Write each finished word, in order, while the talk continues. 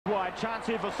inside. Chance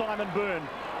here for Simon Byrne.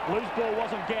 Loose ball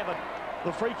wasn't gathered.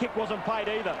 The free kick wasn't paid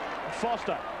either.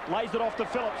 Foster lays it off to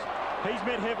Phillips. He's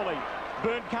met heavily.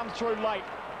 Byrne comes through late.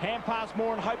 Hand pass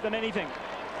more in hope than anything.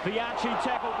 Fiacci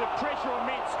tackled with pressure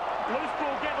immense. Loose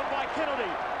ball gathered by Kennedy.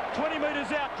 20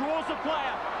 metres out, draws the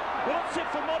player. Well, it's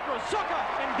set for Modra. Soccer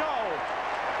and goal.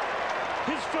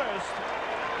 His first.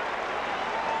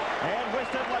 And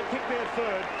West Adelaide kick their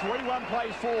third. 3-1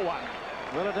 plays 4-1.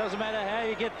 Well, it doesn't matter how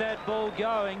you get that ball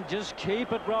going. Just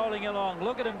keep it rolling along.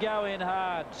 Look at him go in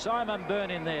hard. Simon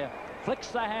Byrne in there. Flicks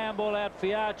the handball out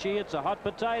Fiacci. It's a hot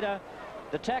potato.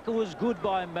 The tackle was good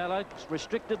by Mellor.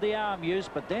 Restricted the arm use,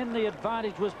 but then the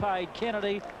advantage was paid.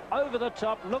 Kennedy over the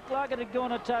top. Looked like it had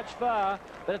gone a touch far,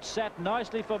 but it sat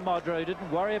nicely for Modra, who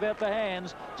didn't worry about the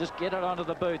hands. Just get it onto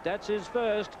the boot. That's his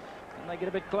first. And they get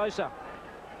a bit closer.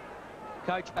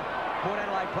 Coach, Port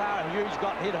Adelaide player Hughes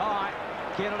got hit high.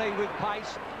 Kennedy with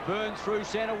pace, Burns through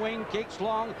centre wing, kicks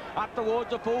long, up towards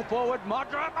the full forward,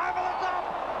 Modra over the top!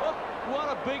 Oh,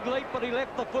 what a big leap, but he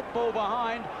left the football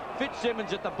behind.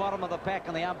 Fitzsimmons at the bottom of the pack,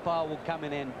 and the umpire will come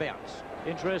in and bounce.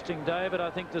 Interesting, David.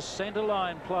 I think the centre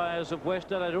line players of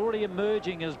West Adelaide already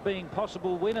emerging as being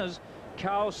possible winners.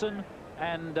 Carlson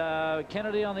and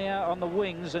Kennedy on the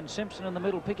wings, and Simpson in the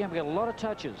middle, picking up a lot of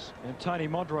touches. And Tony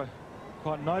Modra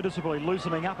quite noticeably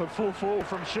loosening up at full forward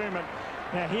from Schumann.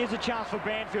 Now here's a chance for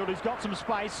Banfield. He's got some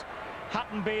space.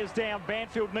 Hutton bears down.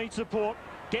 Banfield needs support.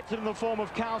 Gets it in the form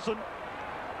of Carlson.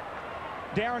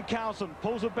 Darren Carlson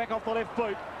pulls it back off the left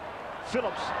boot.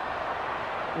 Phillips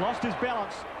lost his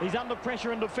balance. He's under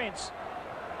pressure in defence.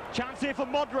 Chance there for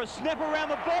Modra. Snap around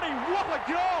the body. What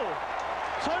a goal!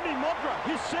 Tony Modra,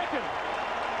 his second.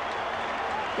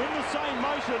 In the same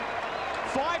motion.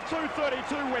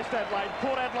 5-2-32 West Adelaide.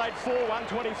 Port Adelaide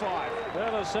 4-1-25.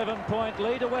 Well, a 7-point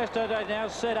lead to West Adelaide now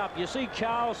set up. You see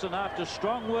Carlson, after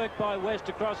strong work by West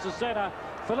across the centre.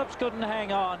 Phillips couldn't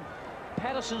hang on.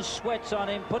 Patterson sweats on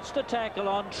him, puts the tackle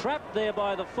on, trapped there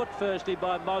by the foot firstly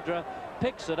by Modra.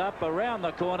 Picks it up around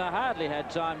the corner, hardly had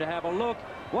time to have a look.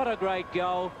 What a great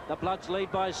goal. The Bloods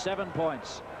lead by 7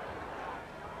 points.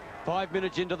 5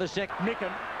 minutes into the second.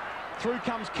 Micken. Through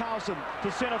comes Carlson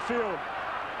to centre field.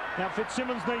 Now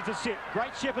Fitzsimmons needs a sit.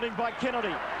 Great shepherding by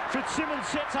Kennedy. Fitzsimmons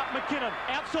sets up McKinnon.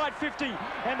 Outside 50.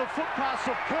 And the foot pass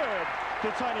superb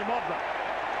to Tony Modra.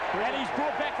 And he's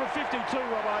brought back for 52,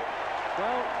 Robbo.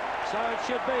 Well, so it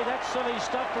should be. That's silly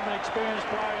stuff from an experienced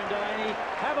player in Delaney.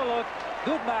 Have a look.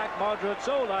 Good mark, Modra. It's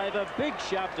all over. Big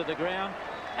shove to the ground.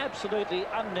 Absolutely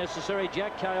unnecessary.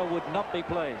 Jack Cale would not be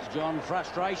pleased. John,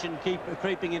 frustration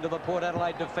creeping into the Port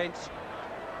Adelaide defence.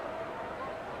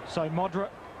 So Modra,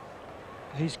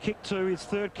 he's kicked to his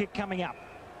third kick coming up.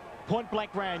 Point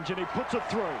blank range, and he puts it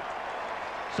through.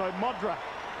 So Modra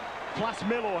plus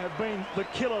Mellor have been the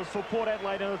killers for Port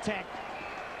Adelaide in attack.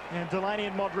 And Delaney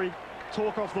and Modra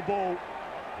talk off the ball.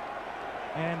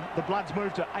 And the Bloods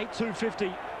move to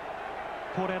 8-2-50.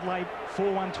 Port Adelaide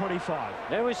 4-1-25.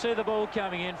 There we see the ball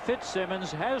coming in.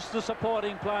 Fitzsimmons has the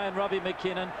supporting play and Robbie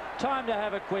McKinnon. Time to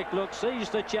have a quick look. Sees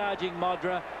the charging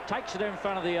Modra. Takes it in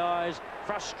front of the eyes.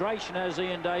 Frustration, as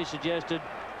Ian Day suggested,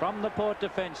 from the Port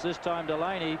defence this time.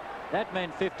 Delaney. That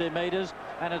meant 50 metres,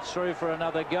 and it's through for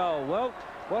another goal. Well,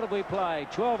 what have we played?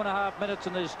 12.5 minutes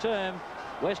in this term.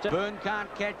 Byrne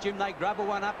can't catch him. They grubble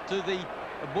one up to the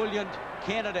ebullient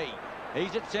Kennedy.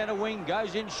 He's at centre wing,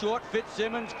 goes in short.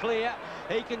 Fitzsimmons clear.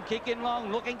 He can kick in long,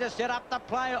 looking to set up the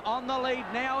play on the lead.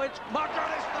 Now it's Modra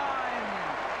this time.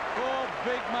 Oh,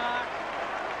 big mark.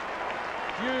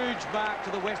 Huge mark to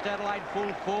the West Adelaide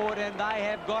full forward, and they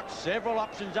have got several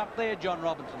options up there, John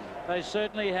Robinson. They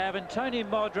certainly have, and Tony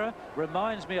Modra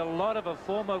reminds me a lot of a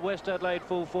former West Adelaide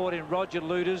full forward in Roger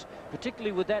Luders,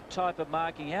 particularly with that type of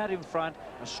marking out in front,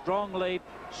 a strong leap,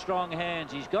 strong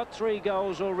hands. He's got 3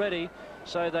 goals already,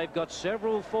 so they've got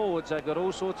several forwards. They've got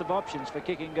all sorts of options for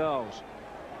kicking goals.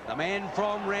 The man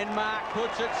from Renmark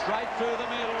puts it straight through the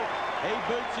middle.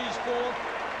 He boots his fourth.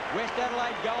 West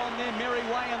Adelaide go on their merry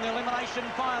way in the elimination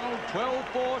final,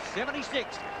 12-4-76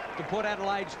 to Port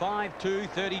Adelaide's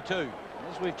 5-2-32.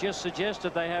 As we've just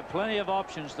suggested, they have plenty of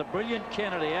options. The brilliant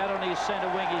Kennedy out on his centre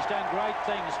wing. He's done great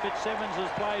things. Fitzsimmons has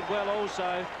played well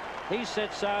also. He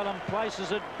sets sail and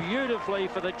places it beautifully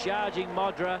for the charging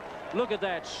Modra. Look at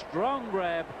that. Strong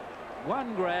grab.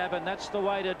 One grab, and that's the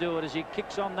way to do it as he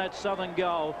kicks on that southern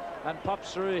goal and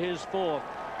pops through his fourth.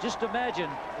 Just imagine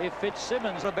if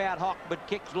Fitzsimmons... About Hock, but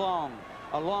kicks long.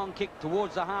 A long kick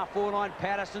towards the half-forward line.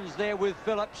 Patterson's there with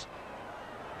Phillips.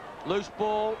 Loose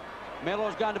ball.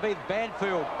 Mellor's going to be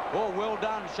Banfield. Oh, well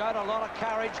done. Showed a lot of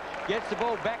courage. Gets the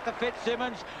ball back to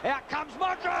Fitzsimmons. Out comes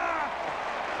Modra!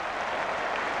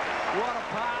 What a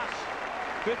pass.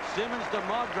 Fitzsimmons to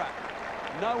Modra.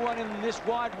 No one in this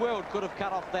wide world could have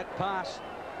cut off that pass,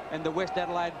 and the West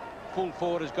Adelaide full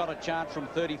forward has got a chance from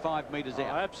 35 metres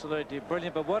out. Absolutely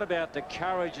brilliant, but what about the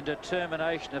courage and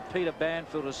determination of Peter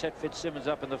Banfield to set Fitzsimmons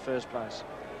up in the first place?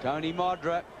 Tony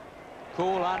Modra,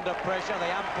 cool under pressure.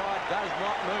 The umpire does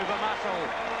not move a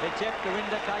muscle, except to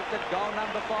indicate that goal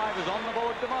number 5 is on the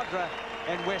board to Modra,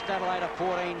 and West Adelaide are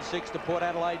 14-6 to Port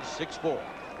Adelaide 6-4.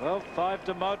 Well, 5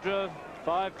 to Modra,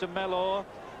 5 to Mellor.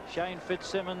 Shane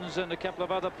Fitzsimmons and a couple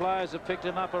of other players have picked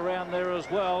him up around there as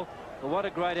well. But what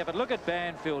a great effort. Look at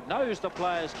Banfield, knows the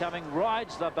player's coming,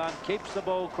 rides the bunt, keeps the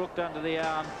ball crooked under the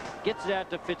arm, gets it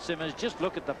out to Fitzsimmons. Just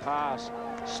look at the pass.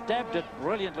 Stabbed it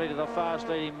brilliantly to the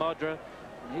fast-leading Modra.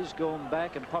 And he's gone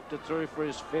back and popped it through for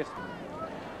his 5th.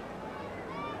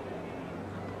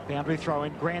 Boundary throw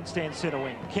in, grandstand centre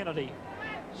wing. Kennedy,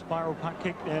 spiral punt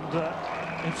kick, and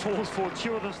it falls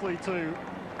fortuitously to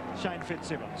Shane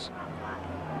Fitzsimmons.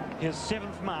 His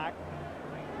 7th mark.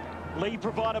 Lead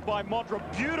provided by Modra,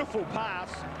 beautiful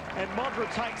pass, and Modra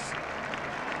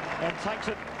takes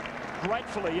it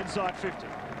gratefully inside 50.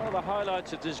 One of the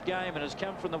highlights of this game, and has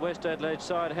come from the West Adelaide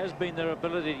side, has been their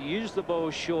ability to use the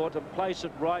ball short and place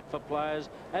it right for players,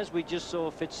 as we just saw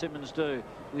Fitzsimmons do.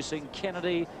 We've seen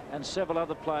Kennedy and several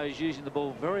other players using the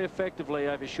ball very effectively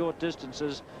over short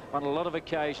distances on a lot of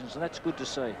occasions, and that's good to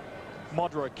see.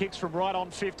 Modra kicks from right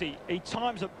on 50. He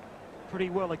times it pretty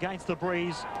well against the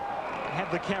breeze. Had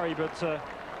the carry, but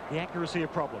the accuracy a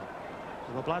problem.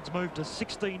 So the Bloods move to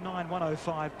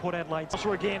 16-9-105. Port Adelaide.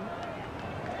 Again,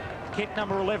 kick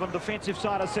number 11, defensive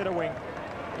side of centre wing,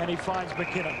 and he finds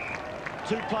McKinnon.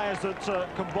 2 players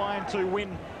that combined to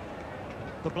win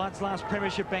the Bloods' last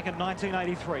premiership back in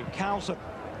 1983. Carlson,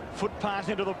 foot pass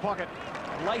into the pocket,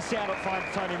 lace out, it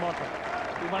finds Tony Modra.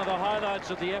 One of the highlights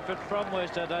of the effort from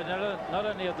West Adelaide, not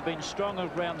only have they been strong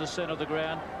around the centre of the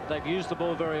ground, they've used the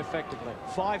ball very effectively.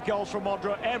 5 goals from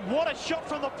Modra, and what a shot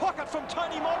from the pocket from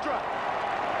Tony Modra.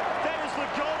 That is the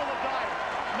goal of the day.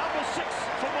 Number 6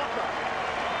 for Modra.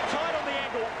 Tight on the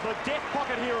angle, the death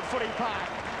pocket here at Footy Park.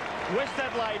 West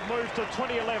Adelaide moves to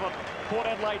 2011, Port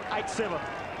Adelaide 8-7.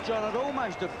 John, it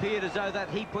almost appeared as though that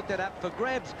he put that up for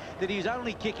grabs, that he's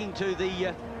only kicking to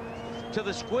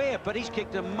the square, but he's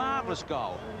kicked a marvellous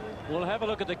goal. We'll have a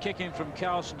look at the kicking from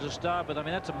Carlson to start with. I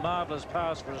mean, that's a marvellous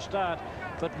pass for a start.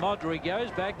 But Modra goes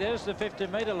back. There's the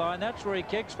 50-metre line. That's where he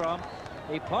kicks from.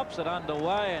 He pops it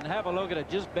underway, and have a look at it.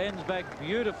 Just bends back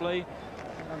beautifully.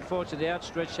 Unfortunately, the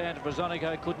outstretched hand of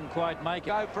Brazonico couldn't quite make it.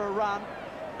 Go for a run.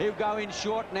 He'll go in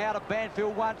short now to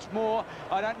Banfield once more.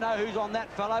 I don't know who's on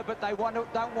that fellow, but they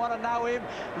don't want to know him.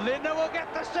 Linda will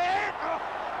get the set. Oh,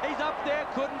 he's up there,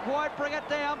 couldn't quite bring it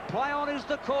down. Play on is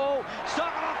the call.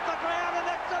 Sock it off the ground, and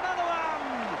that's another one.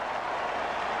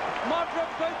 Modra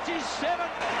boots his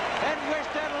 7th, and West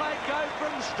Adelaide go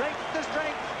from strength to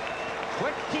strength.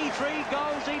 23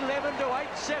 goals, 11 to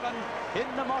 8-7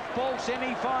 in the mothball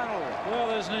semi-final. Well,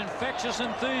 there's an infectious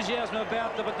enthusiasm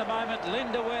about them at the moment.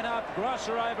 Linda went up,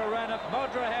 Grosser overran it,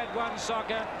 Modra had one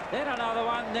soccer, then another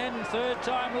one, then 3rd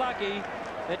time lucky.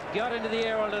 It got into the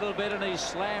air a little bit, and he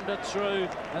slammed it through,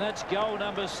 and that's goal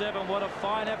number 7. What a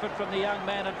fine effort from the young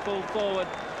man at full forward.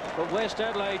 But West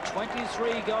Adelaide,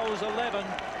 23 goals, 11.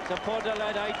 To Port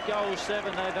Adelaide, 8 goals,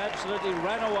 7. They've absolutely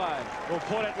ran away. Well,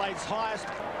 Port Adelaide's highest.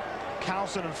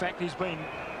 Carlson, in fact, he's been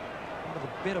one of the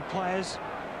better players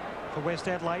for West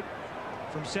Adelaide.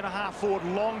 From centre half forward,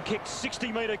 long kick,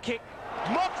 60-metre kick.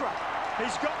 Modra,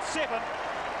 he's got 7.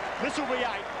 This will be 8.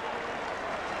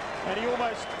 And he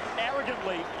almost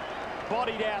arrogantly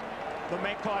bodied out the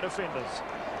Magpie defenders.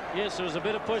 Yes, there was a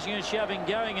bit of pushing and shoving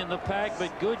going in the pack,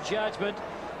 but good judgment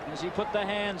as he put the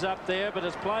hands up there. But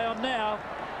it's play on now.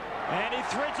 And he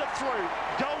threads it through.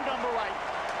 Goal number 8.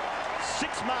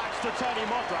 6 marks to Tony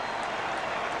Modra.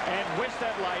 And West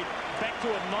Adelaide back to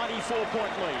a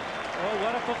 94-point lead. Oh,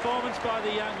 what a performance by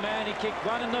the young man. He kicked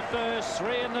 1 in the first,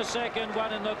 3 in the second,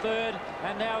 1 in the third,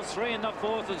 and now 3 in the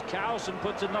fourth as Carlson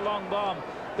puts in the long bomb.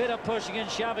 Bit of pushing and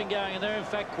shoving going in there, in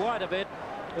fact, quite a bit.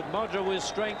 But Modra with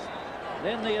strength.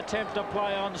 Then the attempt to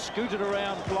play on, scooted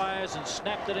around players and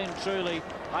snapped it in truly.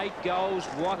 8 goals,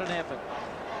 what an effort.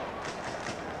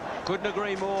 Couldn't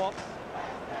agree more.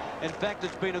 In fact,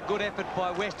 it's been a good effort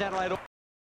by West Adelaide.